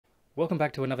Welcome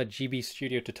back to another GB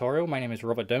Studio tutorial. My name is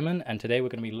Robert Doman, and today we're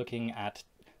going to be looking at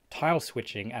tile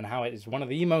switching and how it is one of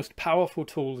the most powerful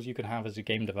tools you can have as a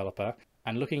game developer,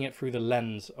 and looking at through the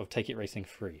lens of Take It Racing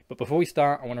 3. But before we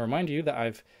start, I want to remind you that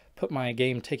I've put my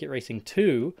game Take It Racing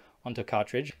 2 onto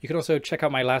cartridge. You can also check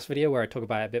out my last video where I talk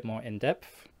about it a bit more in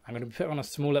depth. I'm going to put on a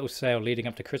small little sale leading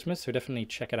up to Christmas, so definitely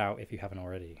check it out if you haven't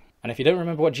already. And if you don't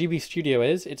remember what GB Studio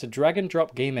is, it's a drag and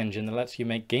drop game engine that lets you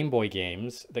make Game Boy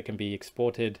games that can be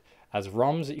exported as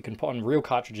ROMs that you can put on real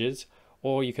cartridges,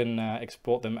 or you can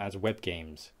export them as web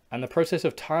games. And the process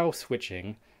of tile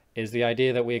switching is the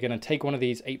idea that we're going to take one of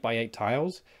these 8x8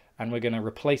 tiles and we're going to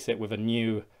replace it with a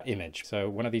new image. So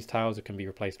one of these tiles can be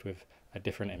replaced with a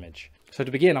different image. So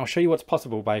to begin, I'll show you what's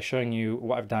possible by showing you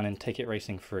what I've done in Take It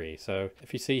Racing 3. So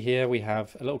if you see here, we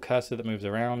have a little cursor that moves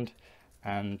around,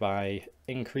 and by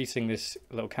increasing this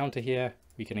little counter here,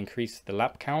 we can increase the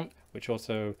lap count, which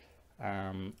also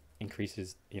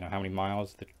increases, how many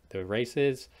miles the race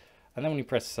is. And then when you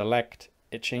press select,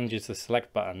 it changes the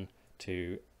select button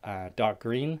to dark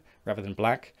green rather than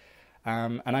black.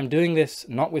 And I'm doing this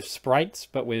not with sprites,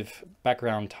 but with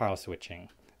background tile switching.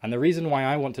 And the reason why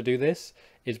I want to do this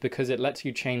is because it lets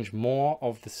you change more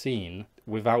of the scene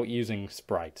without using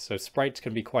sprites. So sprites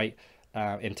can be quite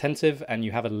intensive, and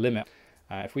you have a limit.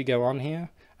 If we go on here,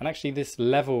 and actually this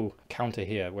level counter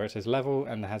here, where it says level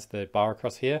and has the bar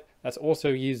across here, that's also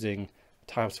using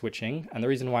tile switching. And the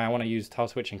reason why I want to use tile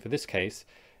switching for this case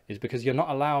is because you're not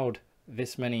allowed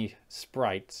this many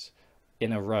sprites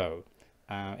in a row.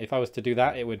 If I was to do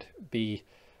that, it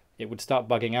would start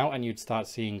bugging out, and you'd start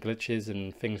seeing glitches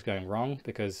and things going wrong,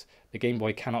 because the Game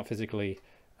Boy cannot physically,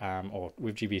 or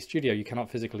with GB Studio, you cannot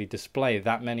physically display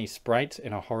that many sprites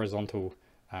in a horizontal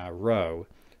row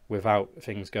without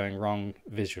things going wrong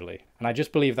visually. And I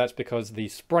just believe that's because the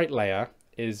sprite layer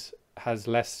has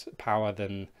less power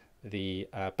than the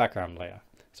background layer.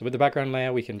 So with the background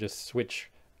layer, we can just switch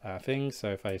things. So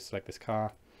if I select this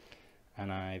car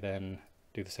and I then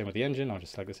do the same with the engine, I'll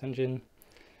just select this engine.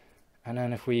 And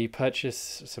then if we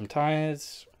purchase some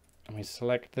tires and we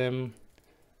select them,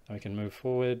 then we can move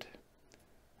forward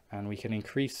and we can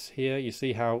increase here. You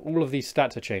see how all of these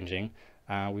stats are changing.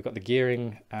 We've got the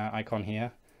gearing icon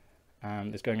here.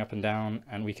 It's going up and down,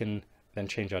 and we can then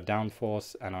change our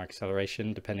downforce and our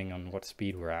acceleration depending on what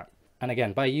speed we're at. And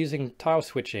again, by using tile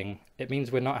switching, it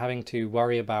means we're not having to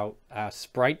worry about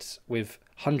sprites with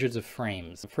hundreds of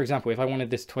frames. For example, if I wanted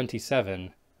this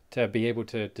 27 to be able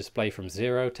to display from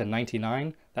 0 to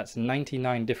 99, that's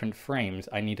 99 different frames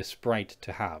I need a sprite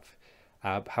to have.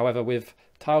 However, with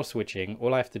tile switching,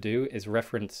 all I have to do is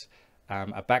reference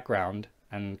a background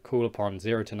and call upon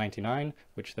 0 to 99,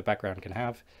 which the background can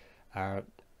have.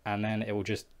 And then it will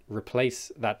just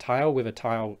replace that tile with a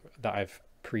tile that I've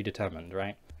predetermined,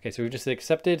 right? Okay, so we've just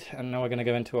accepted, and now we're going to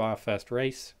go into our first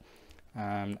race.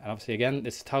 And obviously, again,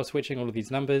 this is tile switching, all of these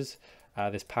numbers,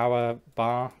 this power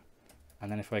bar.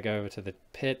 And then if I go over to the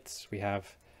pits, we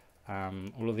have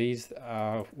all of these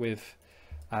with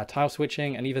tile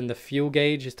switching, and even the fuel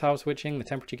gauge is tile switching, the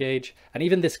temperature gauge, and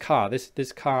even this car.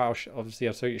 This car, obviously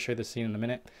I'll show the scene in a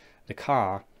minute. The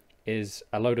car is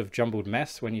a load of jumbled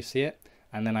mess when you see it,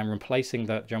 and then I'm replacing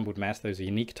that jumbled mess, those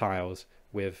unique tiles,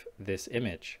 with this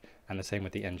image, and the same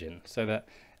with the engine, so that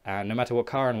no matter what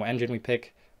car and what engine we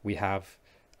pick, we have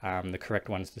the correct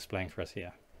ones displaying for us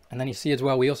here. And then you see as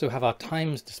well, we also have our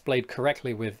times displayed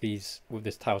correctly with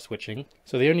this tile switching.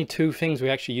 So the only two things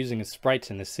we're actually using as sprites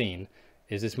in this scene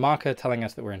is this marker telling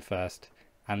us that we're in first,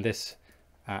 and this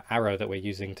arrow that we're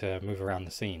using to move around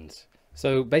the scenes.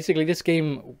 So basically this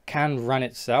game can run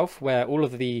itself, where all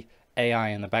of the AI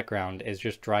in the background is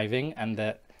just driving, and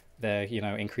that they're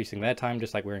increasing their time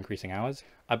just like we're increasing ours.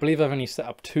 I believe I've only set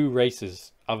up 2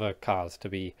 races, other cars, to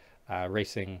be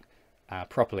racing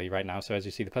properly right now. So as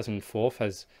you see, the person in 4th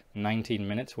has 19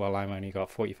 minutes while I'm only got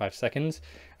 45 seconds,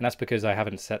 and that's because I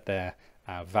haven't set their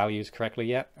values correctly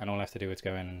yet, and all I have to do is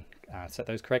go in and set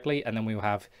those correctly, and then we will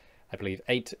have, I believe,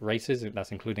 8 races,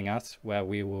 that's including us, where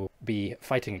we will be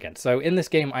fighting against. So in this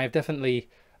game, I have definitely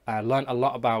learned a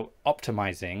lot about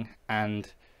optimizing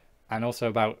and also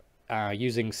about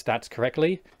using stats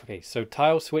correctly. Okay, so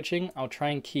tile switching, I'll try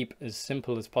and keep as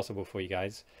simple as possible for you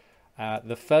guys.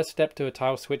 The first step to a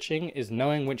tile switching is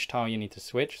knowing which tile you need to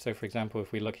switch. So for example,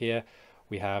 if we look here,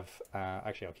 we have,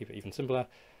 actually I'll keep it even simpler.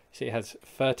 See, it has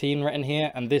 13 written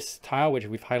here, and this tile, which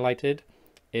we've highlighted,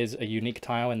 is a unique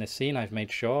tile in this scene. I've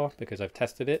made sure because I've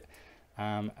tested it.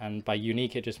 And by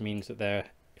unique, it just means that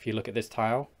if you look at this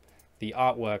tile, the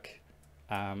artwork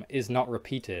is not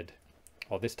repeated,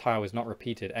 or this tile is not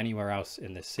repeated anywhere else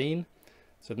in this scene.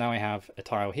 So now I have a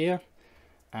tile here,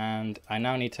 and I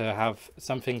now need to have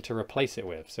something to replace it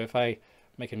with. So if I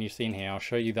make a new scene here, I'll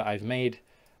show you that I've made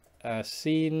a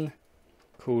scene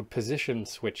called position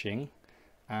switching,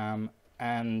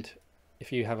 and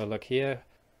if you have a look here,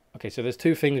 okay, so there's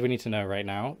two things we need to know right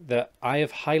now. That I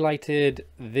have highlighted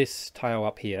this tile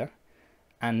up here,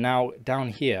 and now down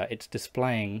here it's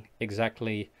displaying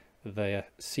exactly the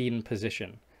scene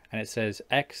position, and it says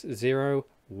x0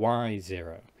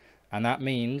 y0, and that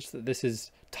means that this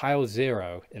is tile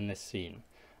 0 in this scene.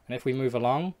 And if we move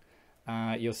along,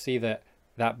 you'll see that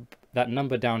that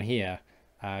number down here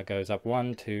goes up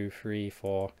 1 2 3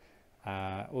 4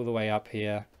 all the way up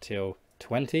here till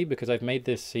 20, because I've made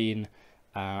this scene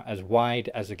as wide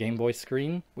as a Game Boy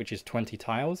screen, which is 20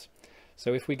 tiles.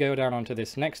 So if we go down onto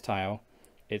this next tile,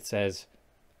 it says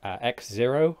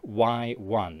x0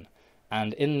 y1,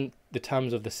 and in the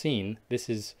terms of the scene, this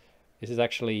is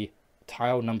actually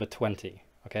tile number 20.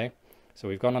 Okay, so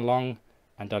we've gone along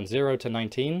and done 0 to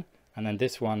 19, and then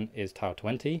this one is tile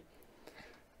 20.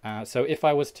 So if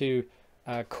I was to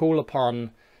call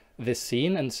upon this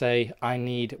scene and say I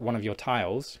need one of your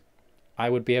tiles, I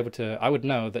would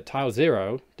know that tile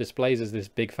 0 displays as this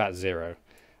big fat 0,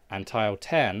 and tile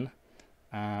 10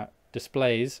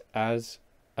 displays as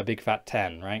a big fat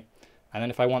 10, right? And then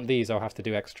if I want these, I'll have to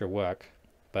do extra work,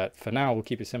 but for now we'll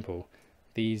keep it simple.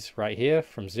 These right here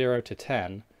from 0 to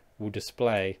 10 will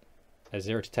display as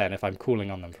 0 to 10 if I'm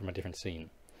calling on them from a different scene.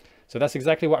 So that's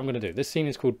exactly what I'm going to do. This scene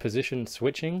is called position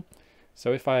switching.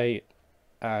 So if I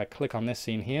click on this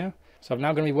scene here, so I'm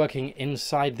now going to be working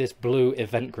inside this blue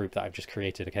event group that I've just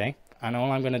created, okay? And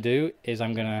all I'm going to do is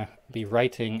I'm going to be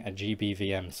writing a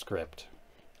GBVM script.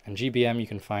 And GBM you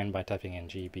can find by typing in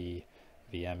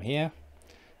GBVM here.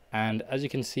 And as you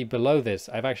can see below this,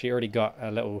 I've actually already got a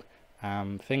little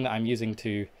thing that I'm using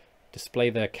to display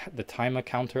the timer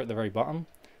counter at the very bottom.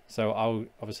 So I'll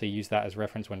obviously use that as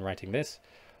reference when writing this.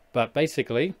 But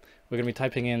basically, we're going to be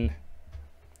typing in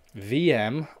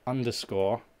VM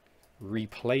underscore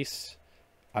replace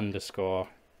underscore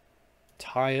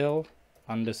tile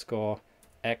underscore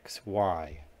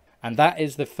XY. And that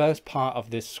is the first part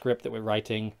of this script that we're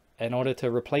writing in order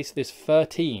to replace this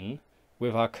 13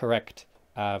 with our correct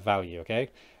value, okay?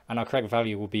 And our correct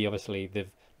value will be obviously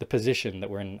the position that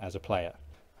we're in as a player.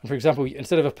 And for example,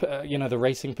 instead of the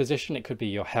racing position, it could be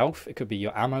your health, it could be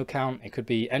your ammo count, it could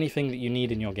be anything that you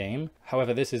need in your game.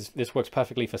 However, this works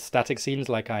perfectly for static scenes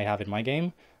like I have in my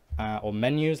game, or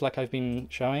menus like I've been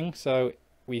showing. So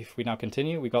if we now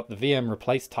continue, we've got the VM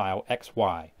replace tile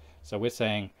XY. So we're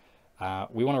saying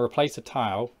we want to replace a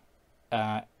tile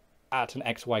at an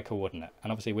XY coordinate.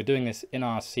 And obviously we're doing this in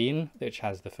our scene, which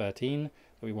has the 13 that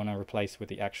we want to replace with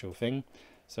the actual thing.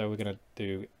 So we're going to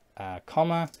do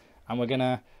comma, and we're going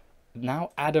to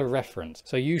now add a reference.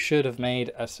 So you should have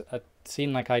made a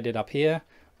scene like I did up here,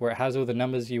 where it has all the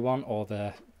numbers you want or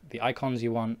the icons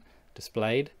you want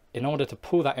displayed in order to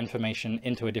pull that information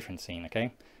into a different scene,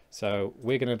 okay? So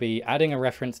we're going to be adding a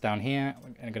reference down here.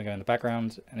 I'm going to go in the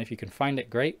background, and if you can find it,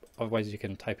 great. Otherwise you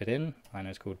can type it in. I know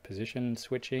it's called position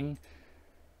switching.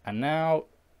 And now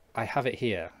I have it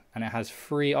here, and it has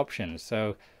 3 options.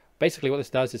 So basically what this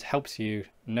does is helps you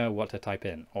know what to type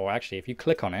in. Or actually, if you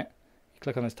click on it, you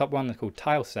click on this top one that's called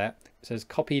tile set, it says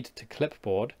copied to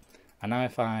clipboard. And now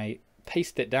if I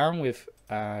paste it down with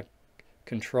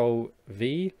Control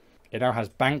V, it now has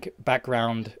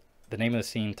background, the name of the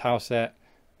scene, tile set,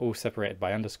 all separated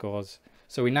by underscores.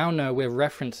 So we now know we're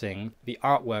referencing the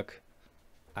artwork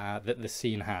that the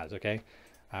scene has, okay?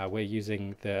 We're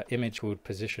using the image called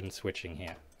position switching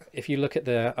here. If you look at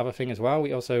the other thing as well,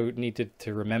 we also needed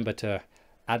to remember to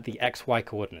add the XY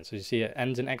coordinates. So you see it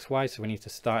ends in XY, so we need to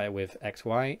start it with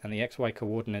XY, and the XY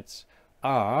coordinates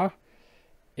are,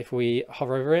 if we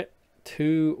hover over it,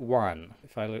 2, 1.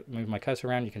 If I move my cursor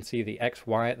around, you can see the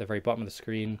XY at the very bottom of the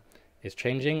screen is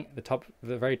changing. The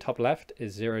very top left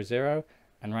is 0, 0,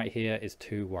 and right here is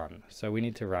 2, 1. So we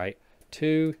need to write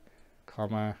 2,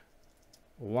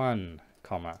 1,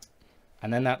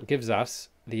 and then that gives us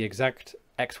the exact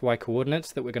XY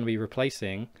coordinates that we're going to be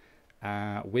replacing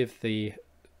with the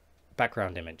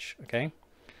background image, okay?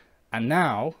 And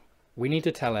now we need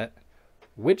to tell it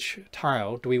which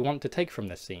tile do we want to take from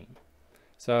this scene.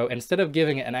 So instead of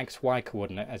giving it an XY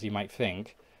coordinate, as you might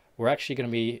think, we're actually going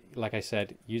to be, like I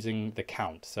said, using the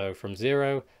count. So from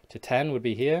 0 to 10 would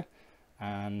be here,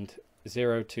 and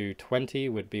 0 to 20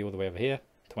 would be all the way over here,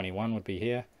 21 would be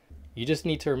here. You just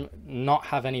need to not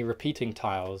have any repeating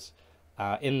tiles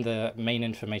in the main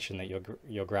information that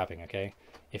you're grabbing, okay?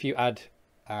 If you add,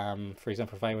 for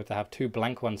example, if I were to have 2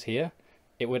 blank ones here,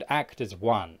 it would act as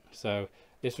 1. So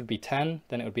this would be 10,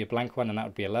 then it would be a blank one, and that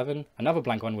would be 11. Another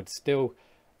blank one would still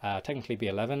technically be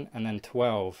 11, and then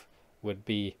 12 would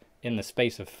be in the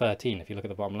space of 13. If you look at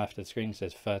the bottom left of the screen, it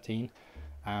says 13.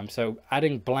 So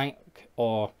adding blank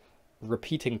or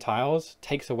repeating tiles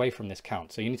takes away from this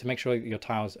count. So you need to make sure that your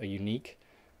tiles are unique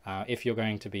if you're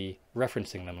going to be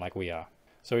referencing them like we are.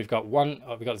 So we've got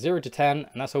 0 to 10,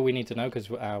 and that's all we need to know, because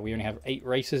we only have 8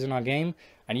 races in our game.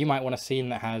 And you might want a scene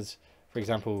that has, for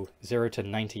example, 0 to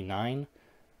 99.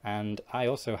 And I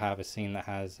also have a scene that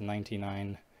has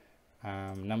 99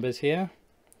 numbers here.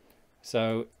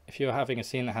 So if you're having a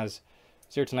scene that has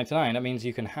 0 to 99, that means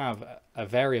you can have a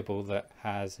variable that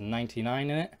has 99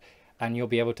 in it, and you'll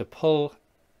be able to pull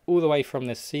all the way from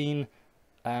this scene,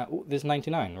 there's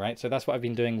 99, right? So that's what I've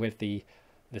been doing with the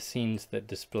scenes that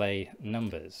display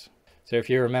numbers. So if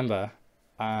you remember,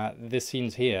 these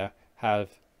scenes here have,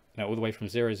 all the way from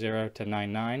 00 to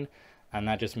 99, and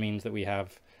that just means that we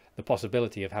have the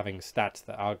possibility of having stats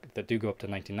that do go up to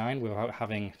 99 without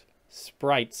having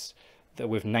sprites that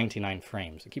with 99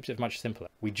 frames. It keeps it much simpler.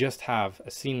 We just have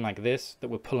a scene like this that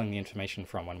we're pulling the information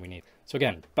from when we need. So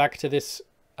again, back to this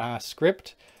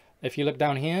script. If you look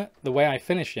down here, the way I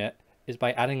finish it is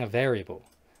by adding a variable.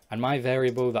 And my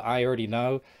variable that I already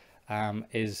know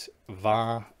is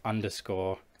var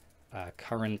underscore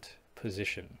current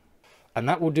position. And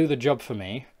that will do the job for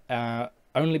me,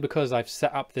 only because I've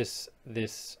set up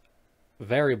this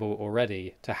variable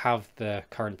already to have the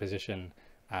current position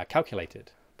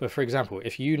calculated. But for example,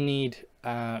 if you need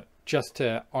just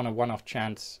to, on a one-off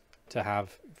chance, to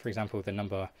have, for example, the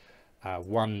number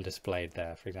 1 displayed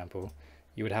there, for example,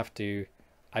 you would have to,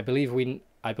 I believe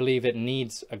it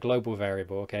needs a global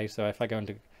variable. Okay, so if I go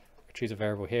into choose a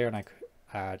variable here and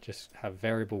I just have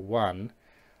variable 1,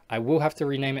 I will have to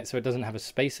rename it so it doesn't have a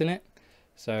space in it.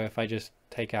 So if I just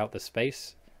take out the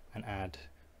space and add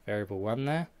variable 1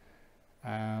 there,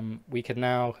 we can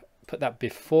now put that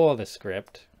before the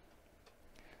script,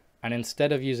 and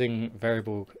instead of using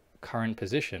variable current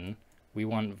position, we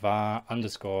want var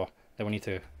underscore, then we need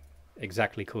to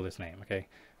exactly call this name, okay,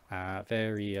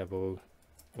 variable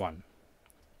 1.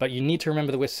 But you need to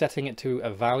remember that we're setting it to a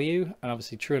value, and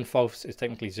obviously true and false is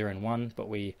technically 0 and 1, but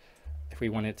if we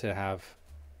want it to have,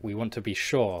 we want to be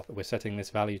sure that we're setting this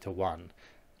value to 1,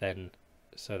 then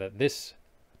so that this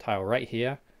tile right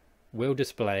here will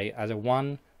display as a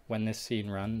 1 when this scene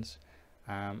runs,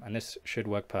 and this should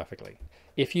work perfectly.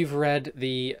 If you've read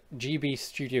the GB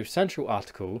Studio Central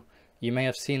article, you may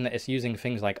have seen that it's using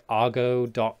things like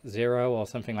Argo.0 or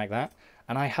something like that,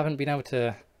 and I haven't been able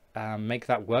to make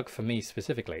that work for me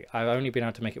specifically. I've only been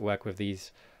able to make it work with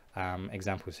these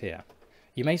examples here.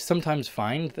 You may sometimes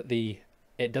find that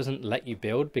it doesn't let you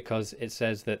build because it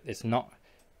says that it's not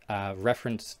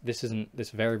referenced,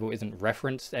 this variable isn't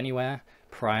referenced anywhere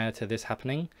prior to this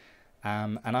happening.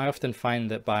 And I often find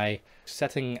that by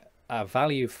setting a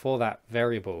value for that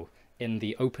variable in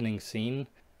the opening scene,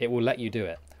 it will let you do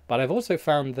it. But I've also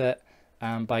found that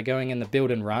by going in the build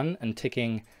and run and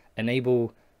ticking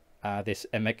enable this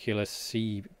Emeculus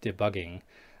C debugging,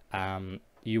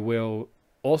 you will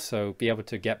also be able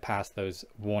to get past those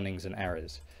warnings and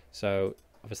errors. So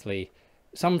obviously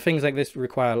some things like this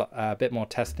require a bit more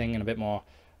testing and a bit more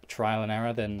trial and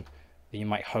error than you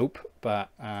might hope, but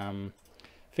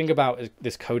think about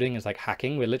this coding as like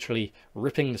hacking. We're literally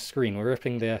ripping the screen, we're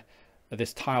ripping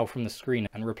this tile from the screen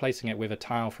and replacing it with a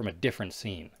tile from a different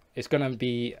scene. It's going to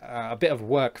be a bit of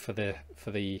work for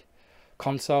the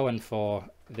console and for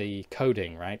the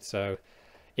coding, right? So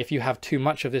if you have too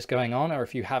much of this going on, or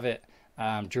if you have it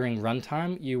during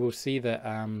runtime, you will see that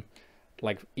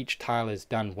like each tile is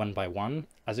done one by one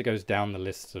as it goes down the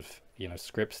list of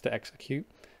scripts to execute.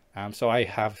 So I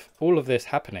have all of this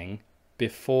happening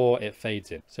before it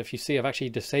fades in. So if you see, I've actually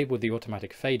disabled the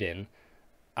automatic fade in.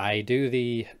 I do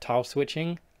the tile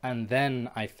switching and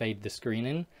then I fade the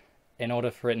screen in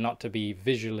order for it not to be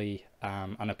visually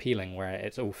unappealing, where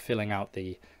it's all filling out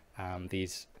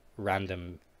these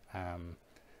random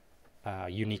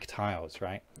unique tiles,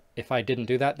 right? If I didn't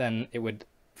do that, then it would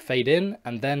fade in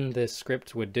and then the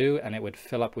script would do, and it would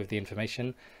fill up with the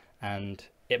information. And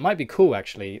it might be cool,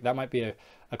 actually. That might be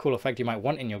a cool effect you might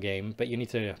want in your game, but you need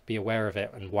to be aware of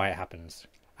it and why it happens.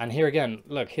 And here again,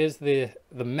 look, here's the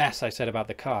mess I said about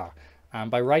the car.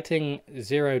 By writing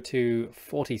 0 to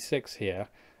 46 here,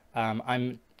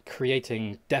 I'm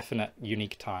creating definite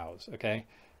unique tiles, okay?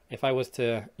 If I was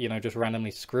to, just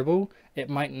randomly scribble, it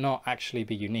might not actually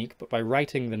be unique, but by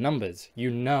writing the numbers,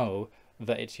 you know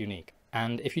that it's unique.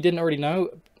 And if you didn't already know,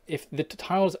 if the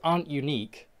tiles aren't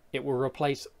unique, it will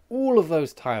replace all of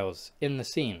those tiles in the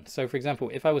scene. So for example,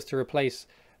 if I was to replace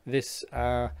this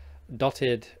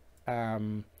dotted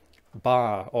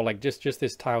bar, or like just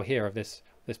this tile here of this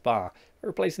this bar. If I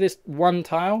replace this one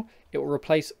tile, it will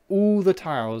replace all the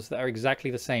tiles that are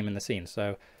exactly the same in the scene.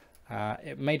 So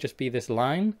it may just be this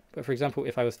line, but for example,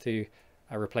 if I was to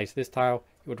replace this tile,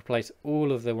 it would replace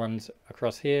all of the ones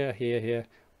across here, here,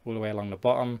 all the way along the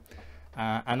bottom.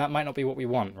 And that might not be what we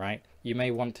want, right? You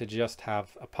may want to just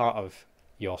have a part of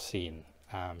your scene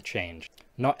change.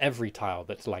 Not every tile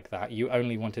that's like that. You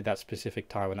only wanted that specific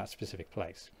tile in that specific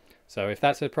place. So if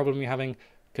that's a problem you're having,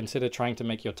 consider trying to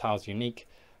make your tiles unique.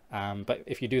 But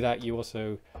if you do that, you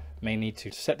also may need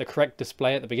to set the correct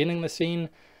display at the beginning of the scene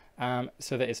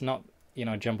so that it's not, you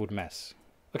know, a jumbled mess.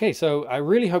 Okay, so I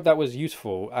really hope that was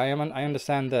useful. I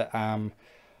understand that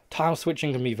tile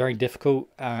switching can be very difficult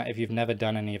if you've never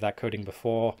done any of that coding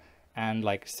before, and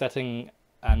like setting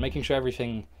and making sure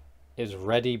everything is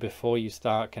ready before you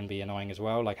start can be annoying as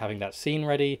well. Like having that scene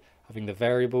ready, having the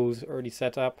variables already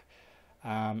set up,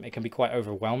 it can be quite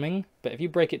overwhelming. But if you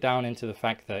break it down into the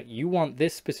fact that you want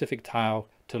this specific tile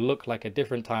to look like a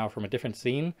different tile from a different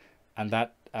scene, and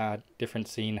that different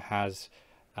scene has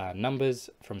numbers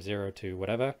from 0 to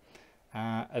whatever,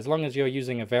 as long as you're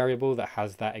using a variable that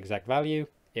has that exact value,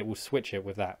 it will switch it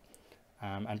with that.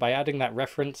 And by adding that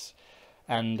reference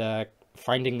and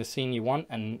finding the scene you want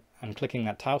and clicking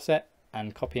that tile set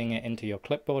and copying it into your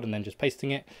clipboard and then just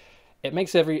pasting it, it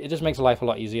just makes life a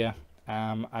lot easier.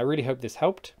 I really hope this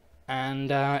helped.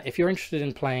 And if you're interested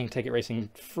in playing Take It Racing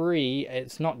free,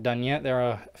 it's not done yet. There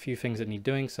are a few things that need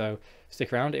doing, so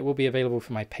stick around. It will be available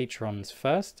for my patrons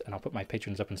first, and I'll put my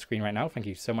patrons up on screen right now. Thank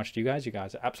you so much to you guys. You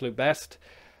guys are absolute best.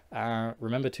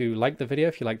 Remember to like the video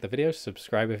if you like the video,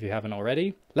 subscribe if you haven't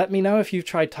already. Let me know if you've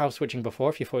tried tile switching before,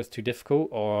 if you thought it was too difficult,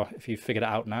 or if you figured it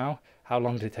out now. How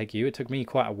long did it take you? It took me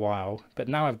quite a while, but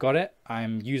now I've got it.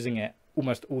 I'm using it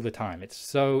almost all the time. It's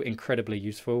so incredibly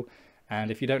useful. And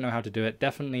if you don't know how to do it,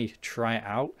 definitely try it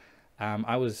out.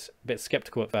 I was a bit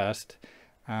skeptical at first,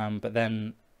 but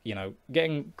then, you know,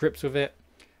 getting grips with it,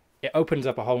 it opens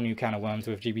up a whole new can of worms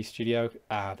with GB Studio.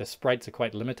 The sprites are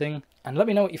quite limiting. And let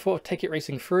me know what you thought of Take It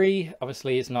Racing free.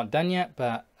 Obviously, it's not done yet,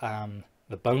 but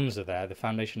the bones are there. The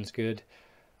foundation's good.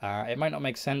 It might not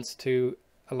make sense to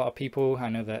a lot of people. I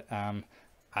know that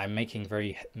I'm making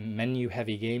very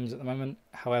menu-heavy games at the moment.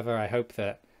 However, I hope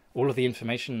that all of the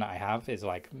information that I have is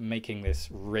like making this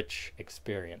rich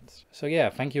experience. So yeah,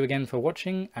 thank you again for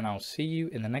watching, and I'll see you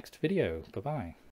in the next video. Bye-bye.